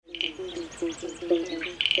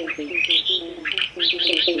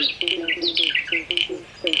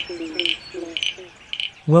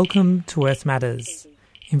Welcome to Earth Matters,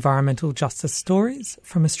 environmental justice stories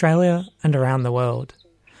from Australia and around the world.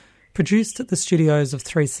 Produced at the studios of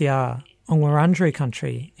 3CR on Wurundjeri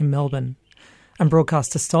country in Melbourne and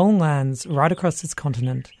broadcast to stolen lands right across this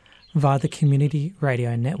continent via the Community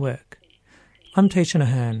Radio Network. I'm Tisha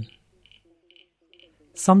Ahern.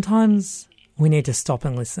 Sometimes we need to stop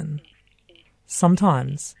and listen.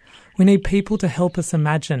 Sometimes we need people to help us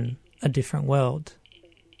imagine a different world.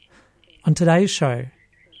 On today's show,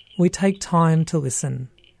 we take time to listen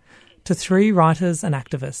to three writers and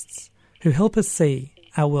activists who help us see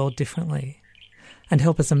our world differently and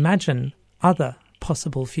help us imagine other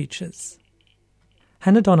possible futures.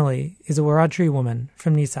 Hannah Donnelly is a Wiradjuri woman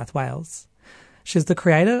from New South Wales. She's the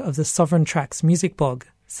creator of the Sovereign Tracks music blog,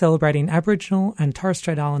 celebrating Aboriginal and Torres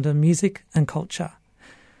Strait Islander music and culture.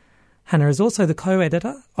 Hannah is also the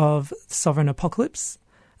co-editor of Sovereign Apocalypse,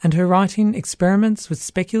 and her writing experiments with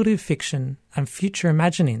speculative fiction and future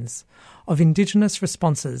imaginings of Indigenous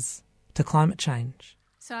responses to climate change.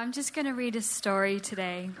 So I'm just going to read a story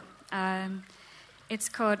today. It's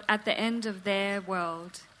called At the End of Their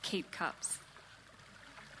World, Keep Cups.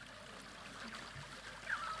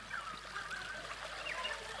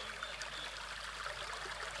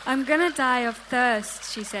 I'm going to die of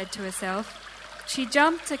thirst, she said to herself. She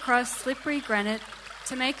jumped across slippery granite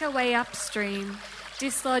to make her way upstream,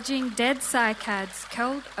 dislodging dead cycads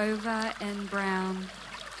curled over and brown.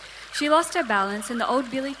 She lost her balance and the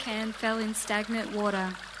old billy can fell in stagnant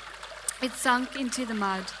water. It sunk into the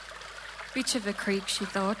mud. Bitch of a creek, she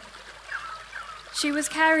thought. She was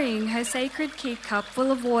carrying her sacred keep cup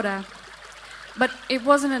full of water, but it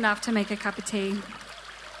wasn't enough to make a cup of tea.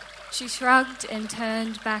 She shrugged and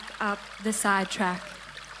turned back up the side track.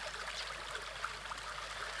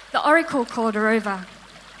 The oracle called her over.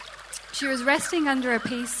 She was resting under a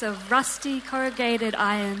piece of rusty corrugated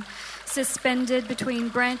iron suspended between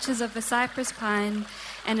branches of a cypress pine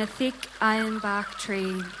and a thick ironbark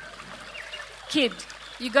tree. Kid,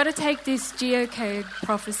 you got to take this geocode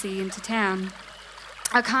prophecy into town.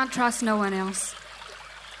 I can't trust no one else.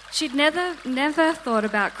 She'd never thought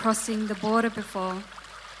about crossing the border before.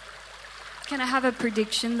 Can I have a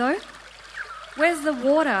prediction, though? Where's the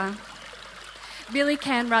water? Billy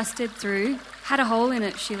can rusted through. Had a hole in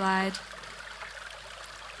it, she lied.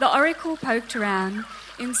 The oracle poked around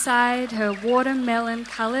inside her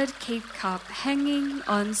watermelon-coloured keep cup, hanging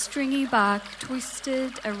on stringy bark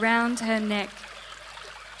twisted around her neck.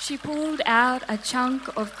 She pulled out a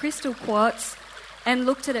chunk of crystal quartz and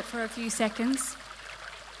looked at it for a few seconds.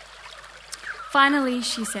 Finally,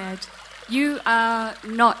 she said, "You are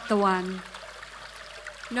not the one."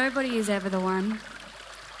 Nobody is ever the one.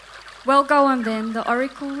 Well, go on then. The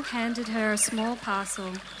oracle handed her a small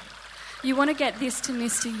parcel. You want to get this to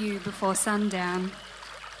Mr. Yu before sundown.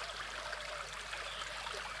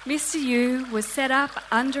 Mr. Yu was set up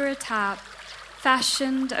under a tarp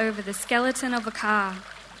fashioned over the skeleton of a car.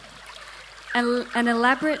 An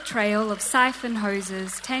elaborate trail of siphon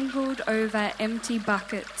hoses tangled over empty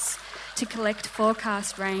buckets to collect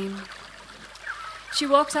forecast rain. She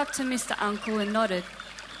walked up to Mr. Uncle and nodded.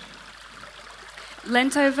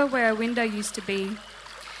 Leant over where a window used to be.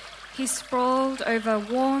 He sprawled over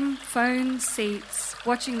warm phone seats,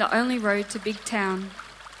 watching the only road to Big Town.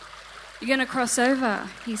 "You're going to cross over,"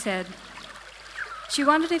 he said. She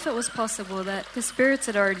wondered if it was possible that the spirits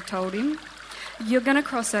had already told him. "You're going to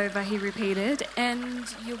cross over," he repeated, "and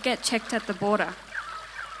you'll get checked at the border.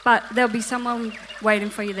 But there'll be someone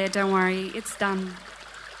waiting for you there, don't worry, it's done."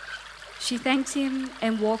 She thanked him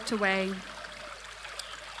and walked away.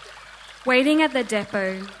 Waiting at the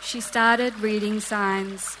depot, she started reading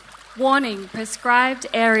signs. Warning, prescribed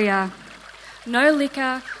area. No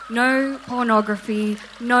liquor, no pornography,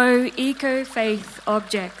 no eco-faith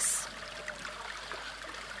objects.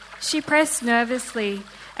 She pressed nervously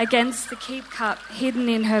against the keep cup hidden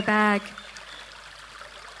in her bag.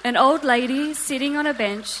 An old lady sitting on a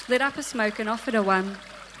bench lit up a smoke and offered her one.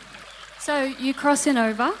 "So, you crossing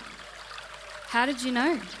over?" "How did you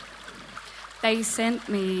know?" "They sent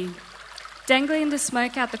me." Dangling the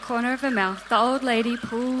smoke out the corner of her mouth, the old lady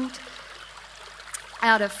pulled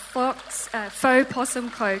out a faux possum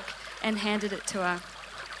cloak and handed it to her.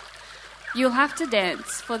 "You'll have to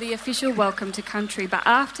dance for the official welcome to country, but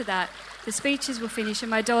after that, the speeches will finish and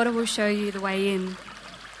my daughter will show you the way in."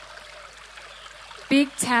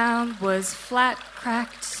 Big Town was flat,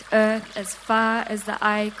 cracked earth as far as the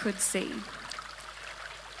eye could see.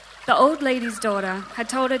 The old lady's daughter had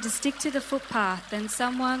told her to stick to the footpath and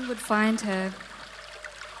someone would find her.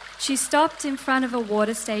 She stopped in front of a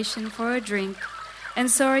water station for a drink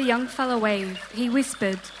and saw a young fellow wave. He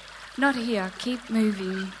whispered, "Not here, keep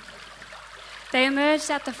moving." They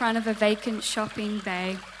emerged at the front of a vacant shopping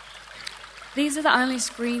bay. "These are the only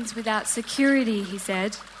screens without security," he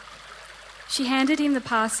said. She handed him the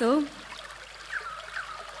parcel.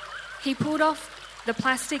 He pulled off the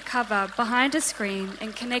plastic cover behind a screen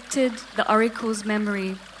and connected the oracle's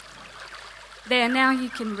memory. "There, now you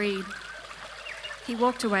can read." He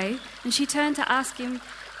walked away and she turned to ask him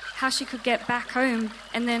how she could get back home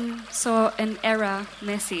and then saw an error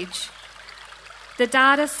message. The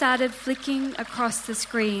data started flicking across the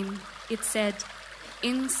screen. It said,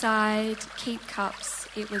 "Inside, keep cups,"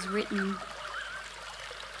 it was written.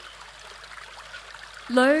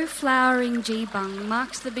 Low flowering G-bung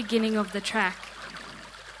marked the beginning of the track.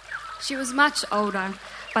 She was much older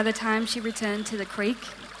by the time she returned to the creek.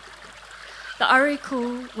 The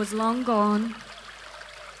oracle was long gone.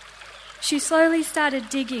 She slowly started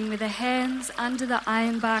digging with her hands under the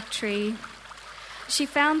ironbark tree. She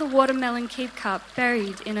found the watermelon keep cup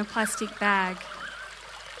buried in a plastic bag.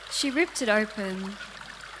 She ripped it open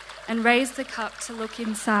and raised the cup to look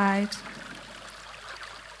inside.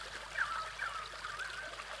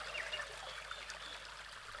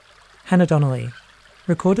 Hannah Donnelly,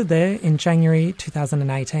 recorded there in January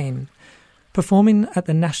 2018, performing at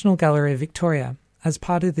the National Gallery of Victoria as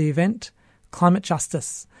part of the event Climate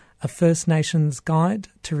Justice, a First Nations Guide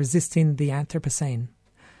to Resisting the Anthropocene.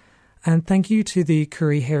 And thank you to the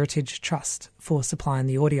Koori Heritage Trust for supplying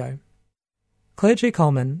the audio. Claire G.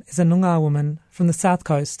 Coleman is a Noongar woman from the south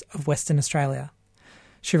coast of Western Australia.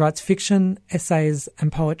 She writes fiction, essays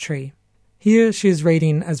and poetry. Here she is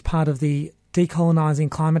reading as part of the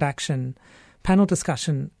Decolonising Climate Action panel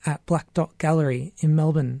discussion at Black Dot Gallery in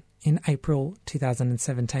Melbourne in April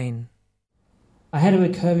 2017. I had a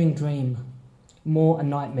recurring dream, more a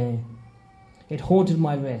nightmare. It haunted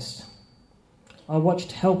my rest. I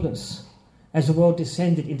watched helpless as the world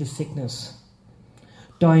descended into sickness,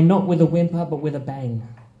 dying not with a whimper but with a bang.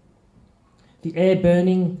 The air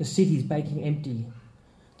burning, the cities baking empty,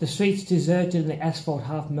 the streets deserted and the asphalt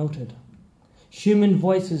half melted. Human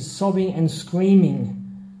voices sobbing and screaming,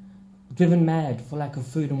 driven mad for lack of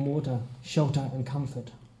food and water, shelter and comfort.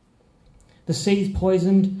 The seas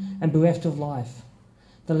poisoned and bereft of life,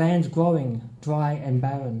 the lands growing dry and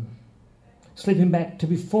barren, slipping back to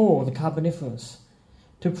before the Carboniferous,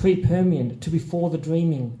 to pre-Permian, to before the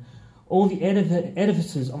dreaming. All the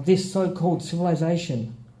edifices of this so-called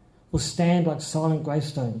civilization will stand like silent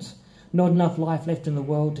gravestones, not enough life left in the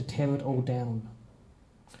world to tear it all down.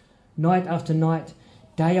 Night after night,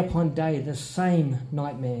 day upon day, the same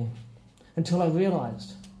nightmare, until I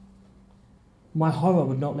realised my horror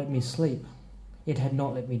would not let me sleep. It had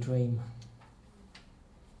not let me dream.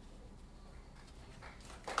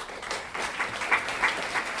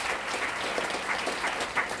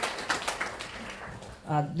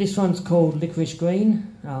 This one's called Licorice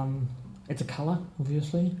Green. It's a colour,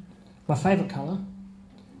 obviously. My favourite colour.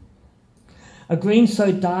 A green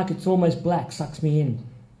so dark it's almost black sucks me in.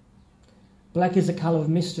 Black is the colour of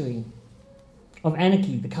mystery, of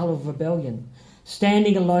anarchy, the colour of rebellion.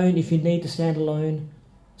 Standing alone if you need to stand alone.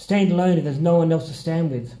 Stand alone if there's no one else to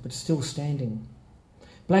stand with, but still standing.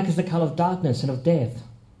 Black is the colour of darkness and of death.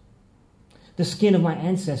 The skin of my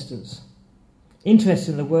ancestors.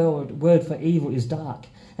 Interesting, the word for evil is dark,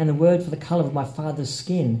 and the word for the colour of my father's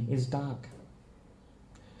skin is dark.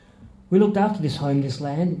 We looked after this home, this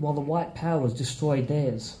land, while the white powers destroyed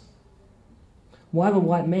theirs. Why were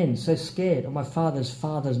white men so scared of my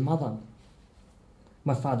father's mother?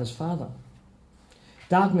 My father's father.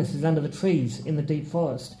 Darkness is under the trees in the deep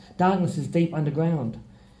forest. Darkness is deep underground.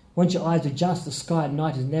 Once your eyes adjust, the sky at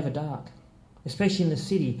night is never dark, especially in the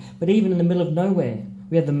city, but even in the middle of nowhere,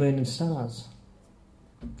 we have the moon and stars.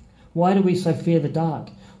 Why do we so fear the dark?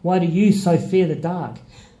 Why do you so fear the dark?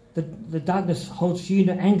 The darkness holds you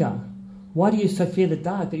to anger. Why do you so fear the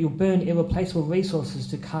dark that you'll burn irreplaceable resources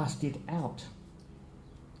to cast it out?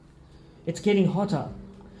 It's getting hotter.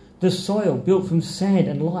 The soil built from sand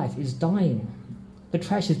and life is dying. The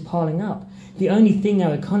trash is piling up. The only thing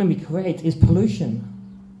our economy creates is pollution.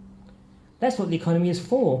 That's what the economy is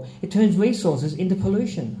for. It turns resources into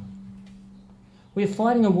pollution. We are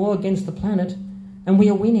fighting a war against the planet, and we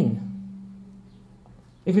are winning.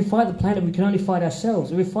 If we fight the planet, we can only fight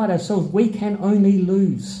ourselves. If we fight ourselves, we can only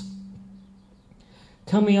lose.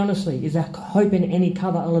 Tell me honestly, is there hope in any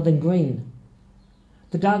colour other than green?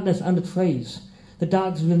 The darkness under trees, the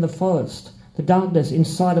darkness within the forest, the darkness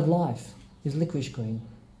inside of life is licorice green.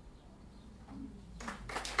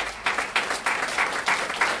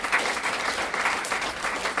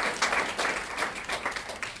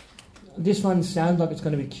 This one sounds like it's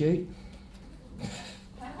going to be cute.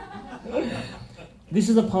 This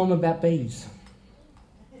is a poem about bees.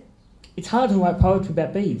 It's hard to write poetry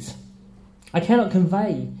about bees. I cannot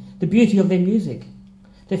convey the beauty of their music,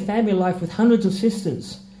 their family life with hundreds of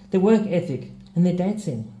sisters, their work ethic and their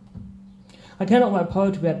dancing. I cannot write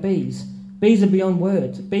poetry about bees. Bees are beyond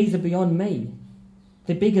words. Bees are beyond me.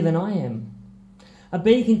 They're bigger than I am. A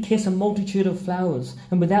bee can kiss a multitude of flowers,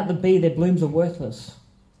 and without the bee their blooms are worthless.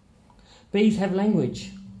 Bees have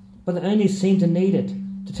language, but they only seem to need it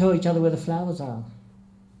to tell each other where the flowers are.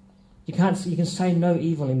 You can say no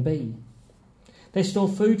evil in bee. They store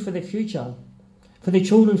food for their future, for their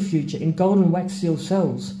children's future, in golden wax sealed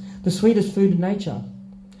cells, the sweetest food in nature.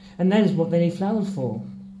 And that is what they need flowers for.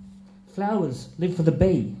 Flowers live for the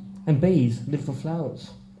bee, and bees live for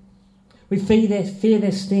flowers. We fear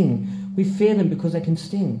their sting. We fear them because they can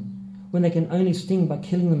sting, when they can only sting by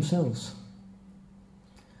killing themselves.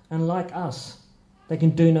 And like us, they can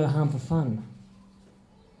do no harm for fun.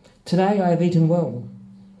 Today I have eaten well,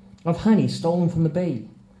 of honey stolen from the bee,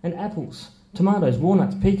 and apples, tomatoes,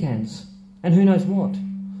 walnuts, pecans, and who knows what,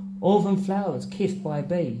 all of them flowers kissed by a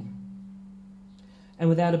bee. And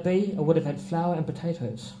without a bee, I would have had flour and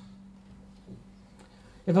potatoes.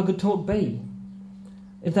 If I could talk bee,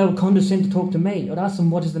 if they would condescend to talk to me, I'd ask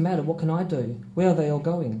them, what is the matter, what can I do, where are they all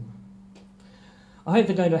going? I hope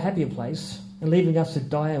they're going to a happier place and leaving us to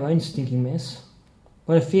die our own stinking mess,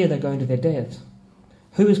 but I fear they're going to their death.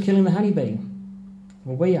 Who is killing the honeybee?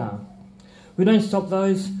 Well, we are. We don't stop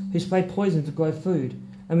those who spray poison to grow food,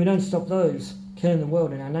 and we don't stop those killing the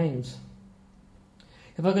world in our names.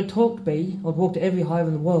 If I could talk bee, I'd walk to every hive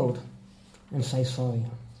in the world and say sorry.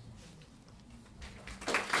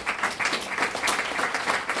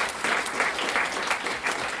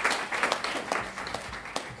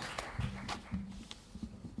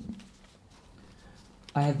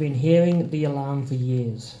 I have been hearing the alarm for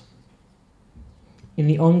years. In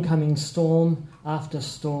the oncoming storm after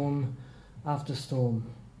storm after storm.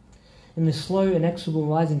 In the slow, inexorable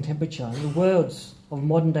rising temperature, in the words of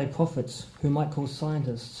modern-day prophets, who might call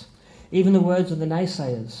scientists, even the words of the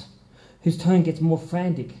naysayers, whose tone gets more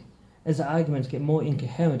frantic as the arguments get more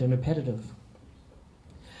incoherent and repetitive.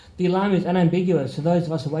 The alarm is unambiguous to those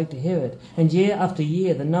of us awake to hear it, and year after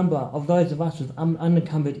year the number of those of us with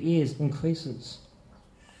unencumbered ears increases.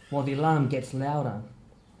 While the alarm gets louder,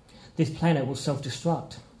 this planet will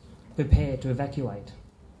self-destruct. Prepare to evacuate.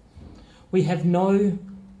 We have no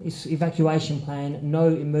evacuation plan, no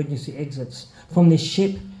emergency exits from this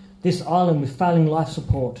ship, this island with failing life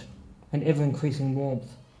support and ever-increasing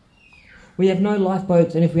warmth. We have no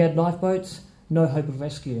lifeboats, and if we had lifeboats, no hope of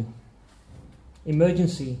rescue.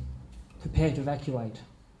 Emergency, prepare to evacuate.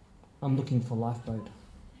 I'm looking for a lifeboat.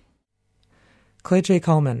 Claire G.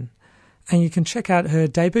 Coleman. And you can check out her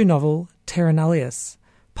debut novel, Terra Nullius,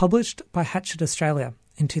 published by Hachette Australia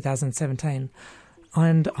in 2017,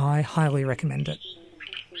 and I highly recommend it.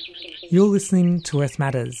 You're listening to Earth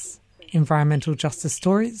Matters, environmental justice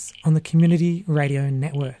stories on the Community Radio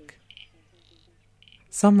Network.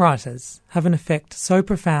 Some writers have an effect so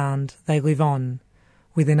profound they live on,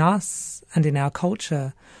 within us and in our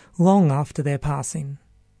culture, long after their passing.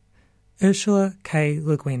 Ursula K.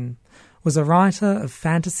 Le Guin was a writer of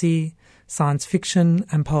fantasy, science fiction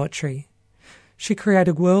and poetry. She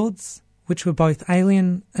created worlds which were both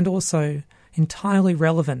alien and also entirely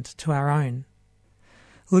relevant to our own.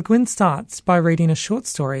 Le Guin starts by reading a short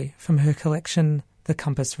story from her collection, The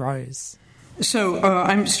Compass Rose. So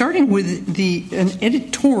I'm starting with an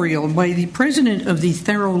editorial by the president of the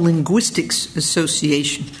Therolinguistics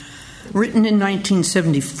Association, written in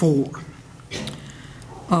 1974.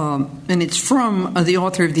 And it's from the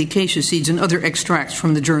author of The Acacia Seeds and other extracts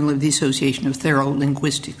from the Journal of the Association of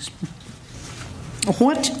Therolinguistics.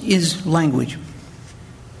 What is language?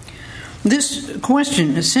 This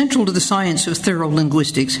question, essential to the science of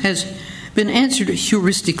therolinguistics, has been answered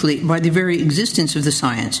heuristically by the very existence of the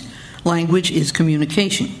science. Language is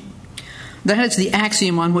communication. That is the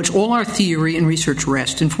axiom on which all our theory and research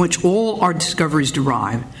rest, and from which all our discoveries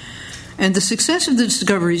derive. And the success of the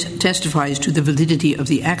discoveries testifies to the validity of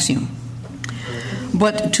the axiom.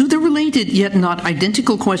 But to the related yet not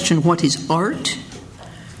identical question, what is art,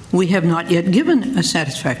 we have not yet given a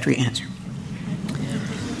satisfactory answer.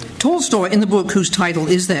 Tolstoy, in the book whose title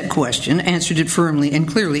is that question, answered it firmly and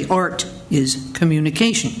clearly. Art is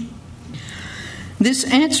communication. This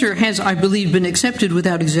answer has, I believe, been accepted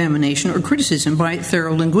without examination or criticism by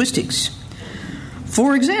therolinguistics.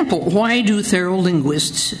 For example, why do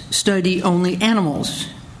therolinguists study only animals?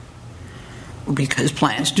 Because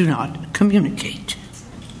plants do not communicate.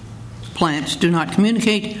 Plants do not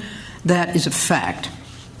communicate. That is a fact.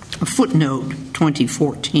 footnote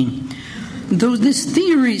 2014. Though this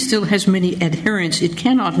theory still has many adherents, it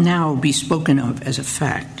cannot now be spoken of as a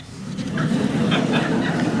fact.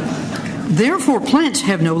 Therefore, plants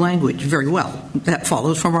have no language. Very well. That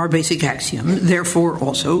follows from our basic axiom. Therefore,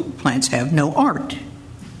 also, plants have no art.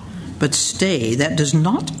 But stay, that does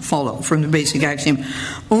not follow from the basic axiom,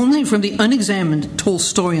 only from the unexamined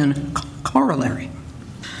Tolstoyan corollary.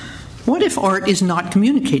 What if art is not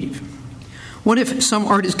communicative? What if some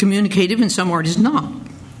art is communicative and some art is not?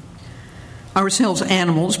 Ourselves,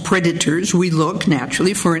 animals, predators, we look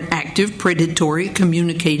naturally for an active, predatory,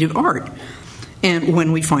 communicative art. And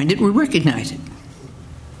when we find it, we recognize it.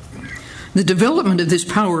 The development of this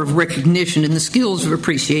power of recognition and the skills of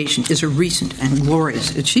appreciation is a recent and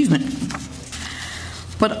glorious achievement.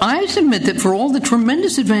 But I submit that for all the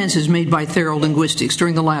tremendous advances made by therolinguistics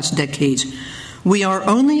during the last decades, we are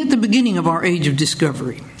only at the beginning of our age of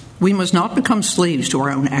discovery. We must not become slaves to our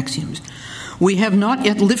own axioms. We have not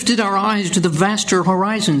yet lifted our eyes to the vaster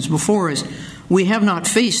horizons before us. We have not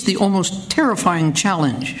faced the almost terrifying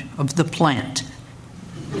challenge of the plant.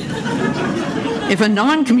 If a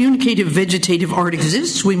non-communicative vegetative art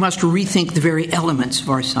exists, we must rethink the very elements of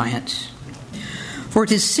our science. For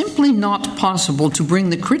it is simply not possible to bring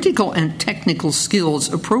the critical and technical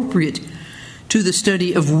skills appropriate to the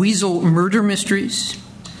study of weasel murder mysteries,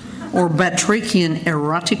 or batrachian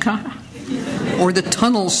erotica, or the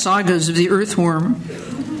tunnel sagas of the earthworm,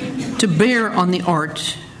 to bear on the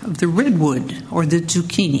art of the redwood or the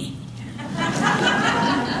zucchini.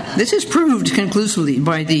 This is proved conclusively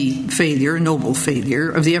by the noble failure,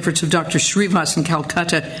 of the efforts of Dr. Srivas in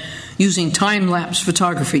Calcutta using time-lapse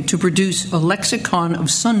photography to produce a lexicon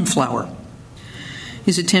of sunflower.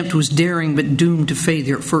 His attempt was daring but doomed to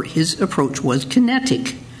failure, for his approach was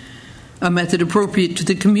kinetic, a method appropriate to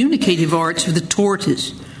the communicative arts of the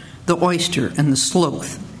tortoise, the oyster, and the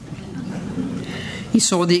sloth. He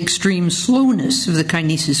saw the extreme slowness of the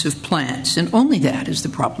kinesis of plants, and only that is the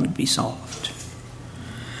problem to be solved.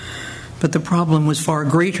 But the problem was far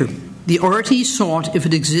greater. The art he sought, if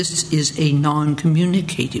it exists, is a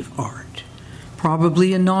non-communicative art,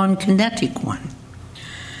 probably a non-kinetic one.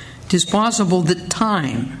 It is possible that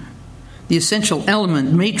time, the essential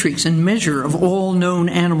element, matrix, and measure of all known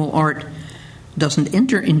animal art, doesn't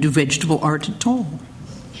enter into vegetable art at all.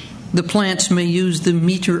 The plants may use the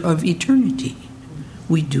meter of eternity.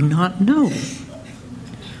 We do not know.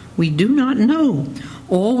 We do not know.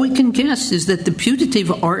 All we can guess is that the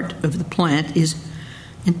putative art of the plant is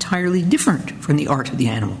entirely different from the art of the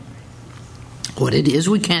animal. What it is,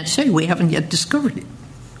 we can't say. We haven't yet discovered it.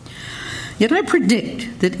 Yet I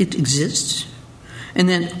predict that it exists, and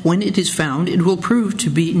that when it is found, it will prove to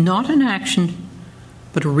be not an action,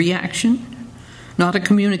 but a reaction, not a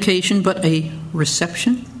communication, but a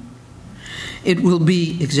reception. It will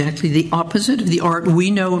be exactly the opposite of the art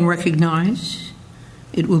we know and recognize.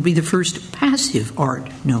 It will be the first passive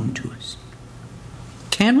art known to us.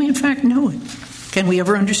 Can we in fact know it? Can we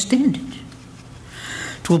ever understand it?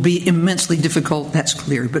 It will be immensely difficult, that's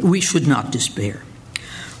clear, but we should not despair.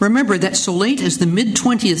 Remember that so late as the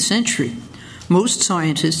mid-20th century, most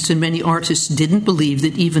scientists and many artists didn't believe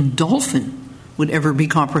that even dolphin would ever be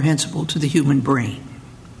comprehensible to the human brain.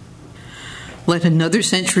 Let another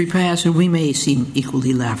century pass and we may seem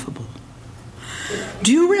equally laughable.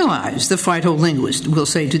 Do you realize, the phytolinguist will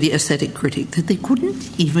say to the aesthetic critic, that they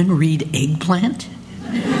couldn't even read eggplant?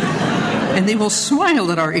 And they will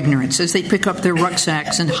smile at our ignorance as they pick up their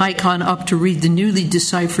rucksacks and hike on up to read the newly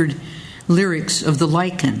deciphered lyrics of the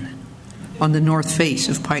lichen on the north face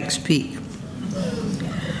of Pikes Peak.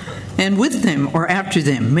 And with them, or after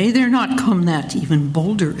them, may there not come that even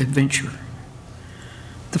bolder adventurer,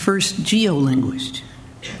 the first geolinguist,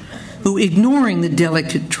 who, ignoring the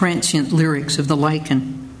delicate, transient lyrics of the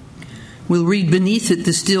lichen, will read beneath it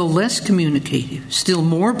the still less communicative, still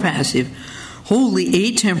more passive, wholly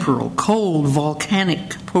atemporal, cold,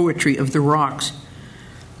 volcanic poetry of the rocks,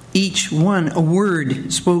 each one a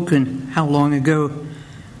word spoken, how long ago,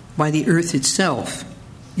 by the earth itself,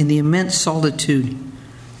 in the immense solitude,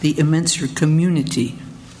 the immenser community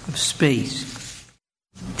of space.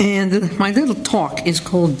 And my little talk is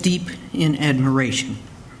called Deep in Admiration.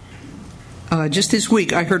 Just this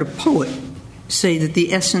week, I heard a poet say that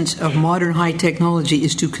the essence of modern high technology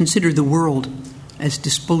is to consider the world as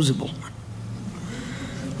disposable.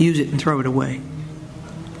 Use it and throw it away.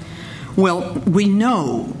 Well, we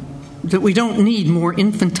know that we don't need more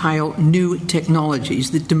infantile new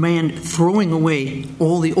technologies that demand throwing away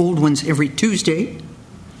all the old ones every Tuesday.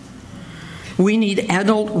 We need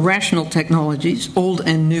adult, rational technologies, old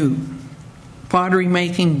and new. Pottery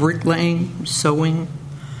making, bricklaying, sewing,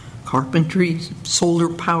 carpentry, solar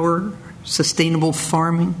power, sustainable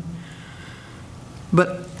farming.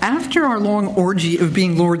 But after our long orgy of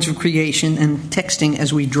being lords of creation and texting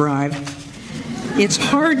as we drive, it's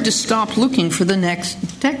hard to stop looking for the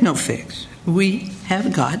next techno fix. We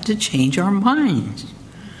have got to change our minds.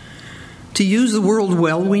 To use the world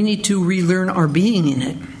well, we need to relearn our being in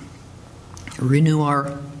it, renew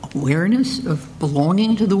our awareness of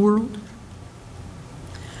belonging to the world.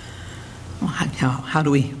 Well, how do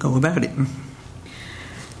we go about it?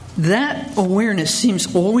 That awareness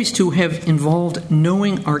seems always to have involved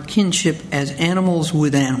knowing our kinship as animals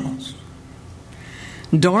with animals.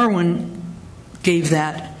 Darwin gave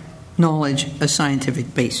that knowledge a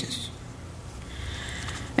scientific basis.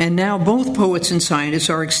 And now both poets and scientists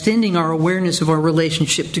are extending our awareness of our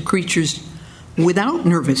relationship to creatures without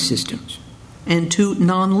nervous systems and to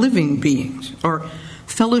non-living beings, our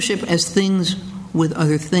fellowship as things with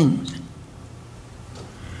other things.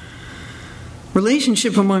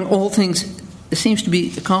 Relationship among all things seems to be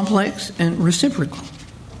complex and reciprocal.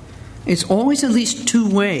 It's always at least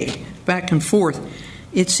two-way, back and forth.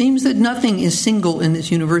 It seems that nothing is single in this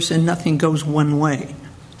universe and nothing goes one way.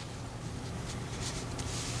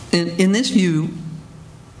 And in this view,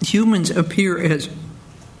 humans appear as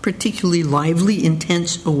particularly lively,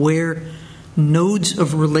 intense, aware nodes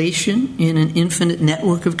of relation in an infinite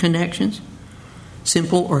network of connections,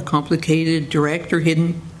 simple or complicated, direct or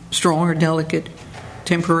hidden, strong or delicate,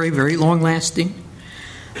 temporary, very long-lasting,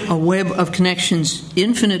 a web of connections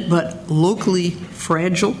infinite but locally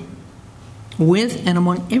fragile, with and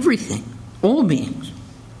among everything, all beings,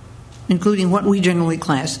 including what we generally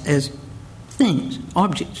class as things,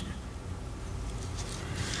 objects.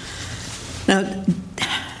 Now,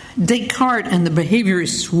 Descartes and the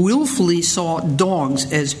behaviorists willfully saw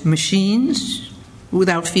dogs as machines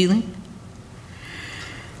without feeling.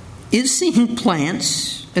 Is seeing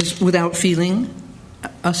plants as without feeling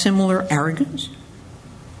a similar arrogance?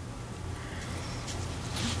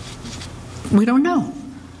 We don't know.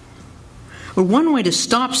 But one way to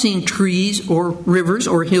stop seeing trees or rivers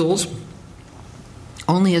or hills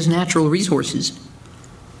only as natural resources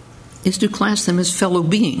is to class them as fellow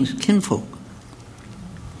beings, kinfolk.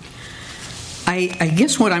 I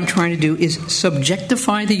guess what I'm trying to do is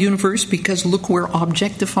subjectify the universe, because look where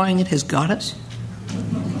objectifying it has got us.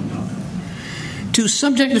 To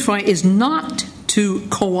subjectify is not to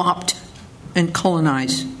co-opt and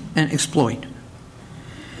colonize and exploit.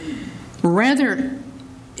 Rather,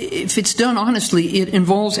 if it's done honestly, it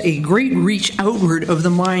involves a great reach outward of the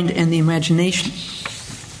mind and the imagination.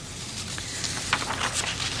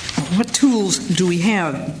 What tools do we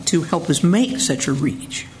have to help us make such a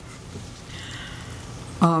reach?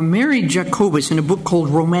 Mary Jacobus, in a book called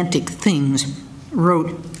Romantic Things,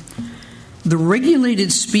 wrote, "The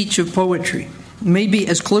regulated speech of poetry may be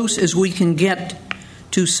as close as we can get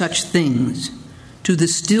to such things, to the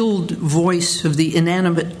stilled voice of the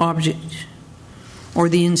inanimate object or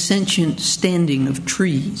the insentient standing of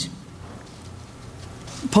trees.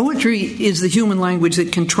 Poetry is the human language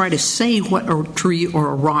that can try to say what a tree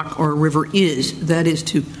or a rock or a river is, that is,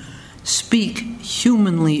 to speak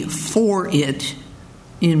humanly for it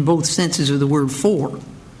in both senses of the word for.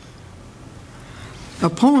 A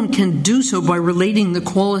poem can do so by relating the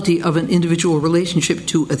quality of an individual relationship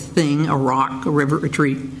to a thing, a rock, a river, a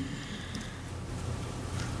tree.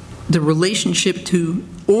 The relationship to,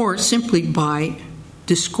 or simply by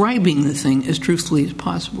describing the thing as truthfully as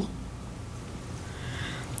possible.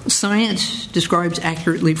 Science describes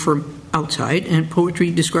accurately from outside, and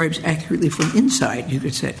poetry describes accurately from inside, you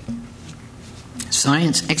could say.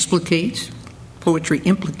 Science explicates, poetry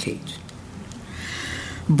implicates.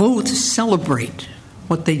 Both celebrate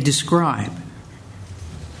what they describe.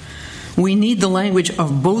 We need the language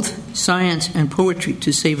of both science and poetry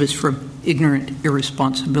to save us from ignorant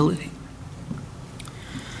irresponsibility.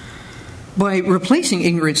 By replacing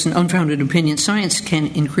ignorance and unfounded opinion, science can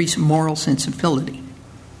increase moral sensibility.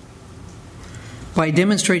 By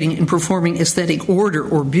demonstrating and performing aesthetic order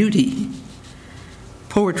or beauty,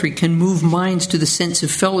 poetry can move minds to the sense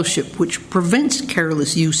of fellowship, which prevents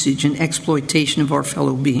careless usage and exploitation of our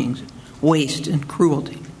fellow beings, waste and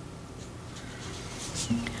cruelty.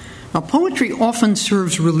 Now, poetry often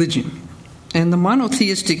serves religion, and the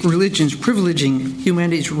monotheistic religions privileging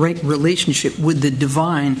humanity's right relationship with the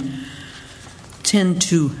divine tend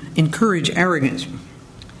to encourage arrogance.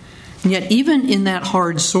 And yet, even in that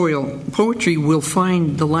hard soil, poetry will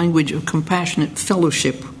find the language of compassionate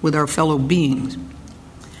fellowship with our fellow beings.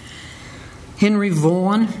 Henry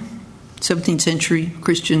Vaughan, 17th century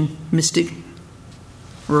Christian mystic,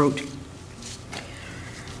 wrote,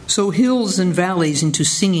 "So hills and valleys into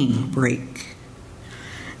singing break,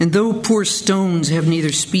 And though poor stones have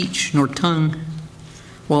neither speech nor tongue,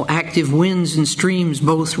 while active winds and streams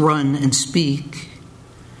both run and speak,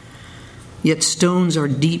 yet stones are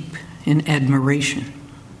deep in admiration.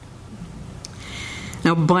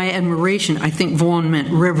 Now, by admiration, I think Vaughan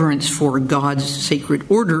meant reverence for God's sacred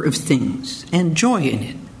order of things and joy in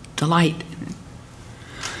it, delight in it.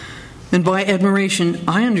 And by admiration,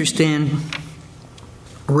 I understand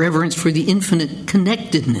reverence for the infinite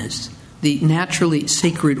connectedness, the naturally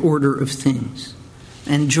sacred order of things,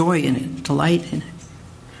 and joy in it, delight in it.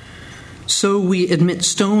 So we admit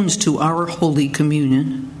stones to our Holy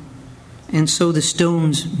Communion, and so the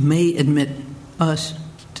stones may admit us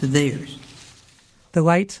to theirs. The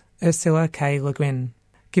late Ursula K. Le Guin,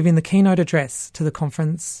 giving the keynote address to the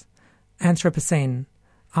conference Anthropocene,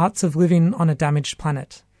 Arts of Living on a Damaged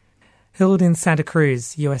Planet, held in Santa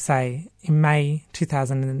Cruz, USA, in May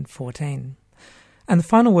 2014. And the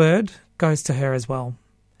final word goes to her as well.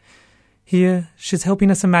 Here, she's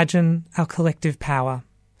helping us imagine our collective power.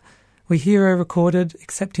 We hear her recorded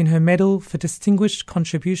accepting her medal for distinguished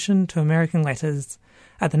contribution to American letters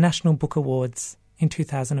at the National Book Awards in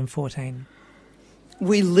 2014.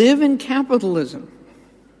 We live in capitalism.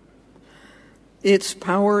 Its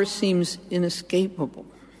power seems inescapable.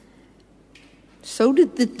 So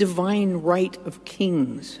did the divine right of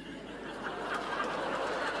kings.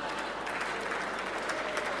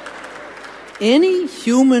 Any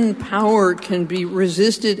human power can be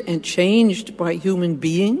resisted and changed by human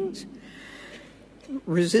beings.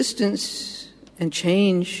 Resistance and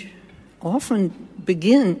change often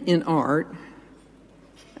begin in art,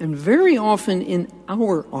 and very often in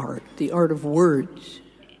our art, the art of words.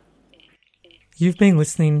 You've been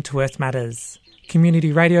listening to Earth Matters,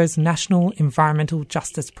 Community Radio's National Environmental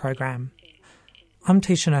Justice Program. I'm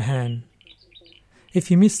Tisha Ahern.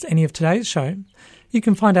 If you missed any of today's show, you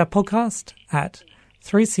can find our podcast at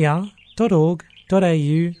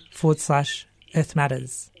 3cr.org.au/Earth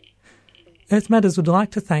Matters. Earth Matters would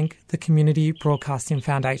like to thank the Community Broadcasting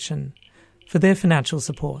Foundation for their financial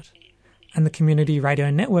support, and the Community Radio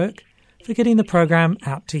Network for getting the program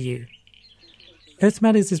out to you. Earth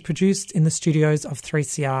Matters is produced in the studios of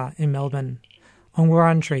 3CR in Melbourne, on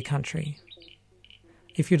Wurundjeri country.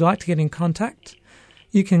 If you'd like to get in contact,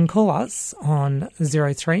 you can call us on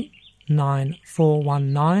 03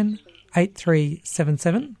 9419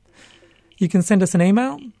 8377. You can send us an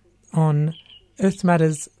email on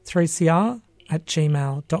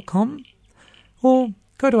earthmatters3cr@gmail.com or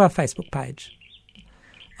go to our Facebook page.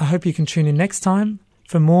 I hope you can tune in next time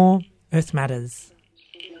for more Earth Matters.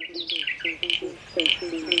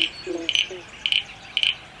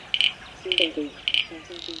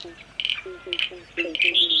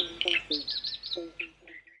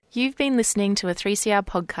 You've been listening to a 3CR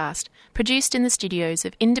podcast produced in the studios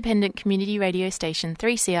of independent community radio station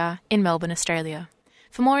 3CR in Melbourne, Australia.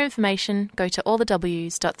 For more information, go to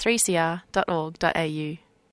allthews.3cr.org.au.